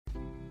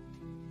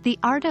The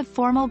art of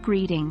formal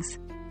greetings,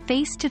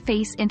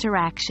 face-to-face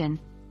interaction.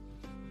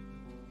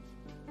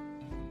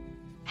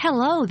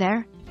 Hello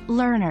there,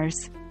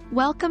 learners.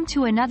 Welcome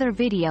to another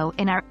video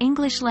in our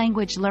English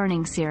language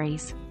learning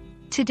series.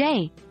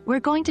 Today, we're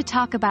going to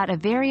talk about a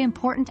very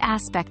important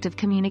aspect of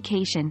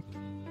communication,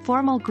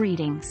 formal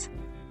greetings.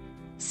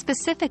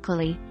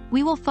 Specifically,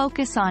 we will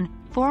focus on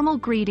formal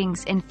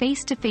greetings in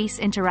face-to-face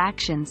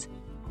interactions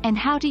and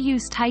how to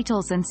use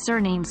titles and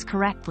surnames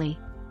correctly.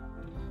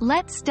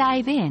 Let's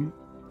dive in.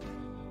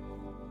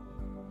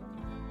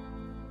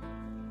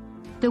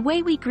 The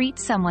way we greet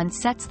someone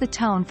sets the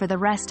tone for the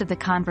rest of the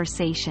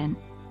conversation.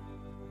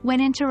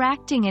 When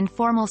interacting in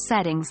formal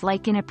settings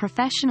like in a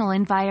professional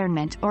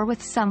environment or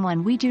with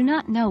someone we do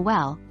not know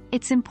well,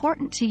 it's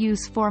important to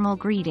use formal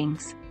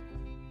greetings.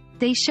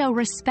 They show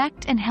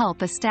respect and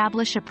help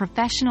establish a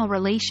professional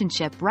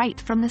relationship right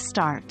from the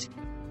start.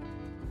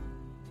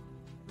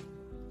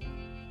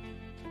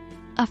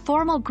 A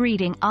formal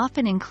greeting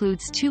often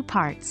includes two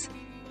parts: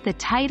 the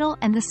title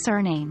and the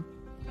surname.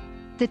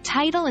 The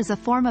title is a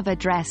form of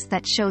address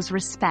that shows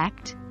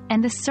respect,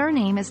 and the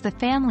surname is the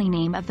family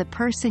name of the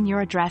person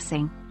you're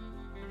addressing.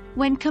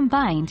 When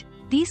combined,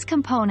 these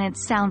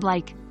components sound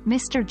like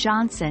Mr.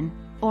 Johnson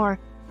or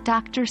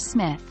Dr.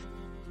 Smith.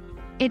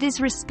 It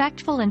is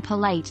respectful and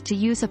polite to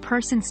use a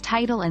person's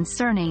title and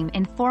surname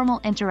in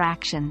formal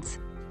interactions.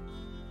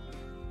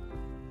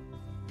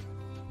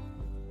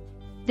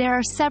 There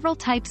are several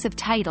types of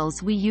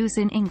titles we use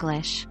in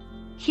English.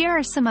 Here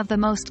are some of the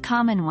most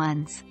common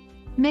ones.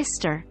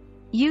 Mr.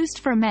 Used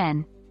for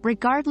men,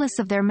 regardless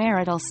of their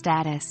marital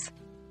status.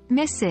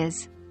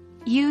 Mrs.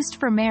 Used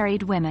for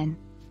married women.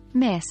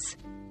 Miss.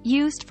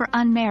 Used for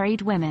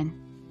unmarried women.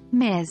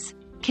 Ms.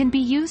 Can be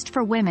used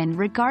for women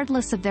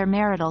regardless of their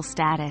marital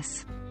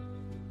status.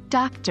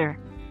 Doctor.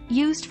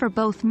 Used for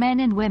both men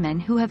and women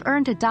who have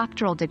earned a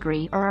doctoral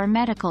degree or are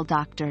medical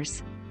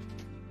doctors.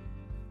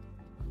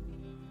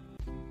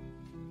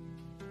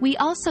 We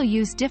also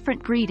use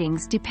different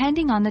greetings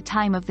depending on the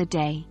time of the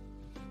day.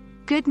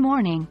 Good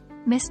morning,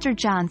 Mr.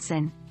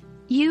 Johnson.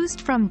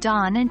 Used from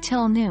dawn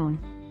until noon.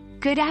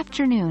 Good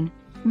afternoon,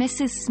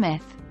 Mrs.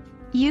 Smith.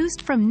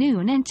 Used from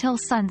noon until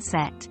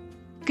sunset.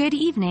 Good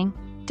evening,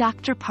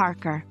 Dr.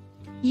 Parker.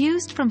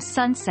 Used from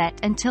sunset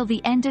until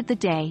the end of the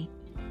day.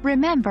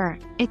 Remember,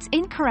 it's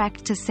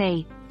incorrect to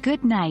say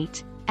good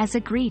night as a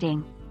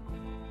greeting.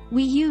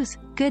 We use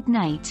good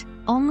night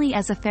only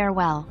as a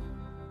farewell.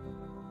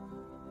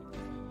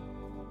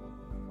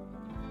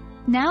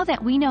 Now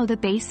that we know the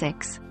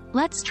basics,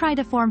 let's try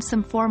to form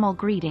some formal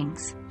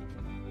greetings.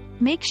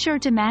 Make sure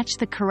to match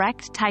the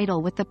correct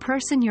title with the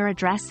person you're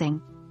addressing,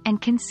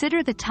 and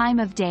consider the time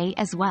of day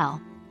as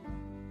well.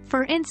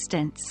 For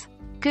instance,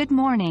 good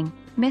morning,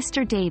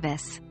 Mr.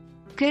 Davis.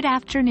 Good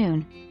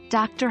afternoon,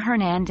 Dr.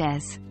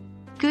 Hernandez.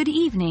 Good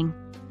evening,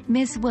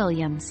 Ms.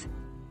 Williams.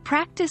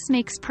 Practice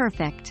makes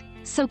perfect,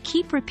 so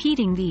keep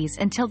repeating these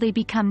until they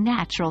become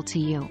natural to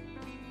you.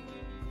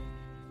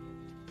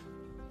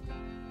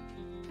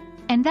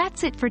 And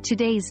that's it for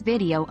today's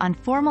video on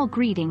formal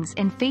greetings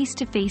in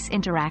face-to-face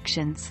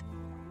interactions.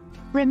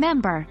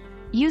 Remember,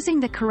 using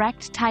the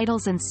correct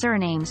titles and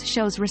surnames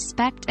shows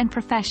respect and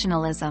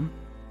professionalism.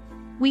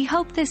 We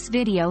hope this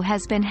video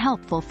has been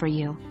helpful for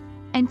you.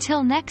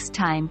 Until next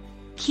time,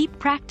 keep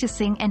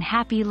practicing and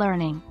happy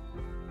learning.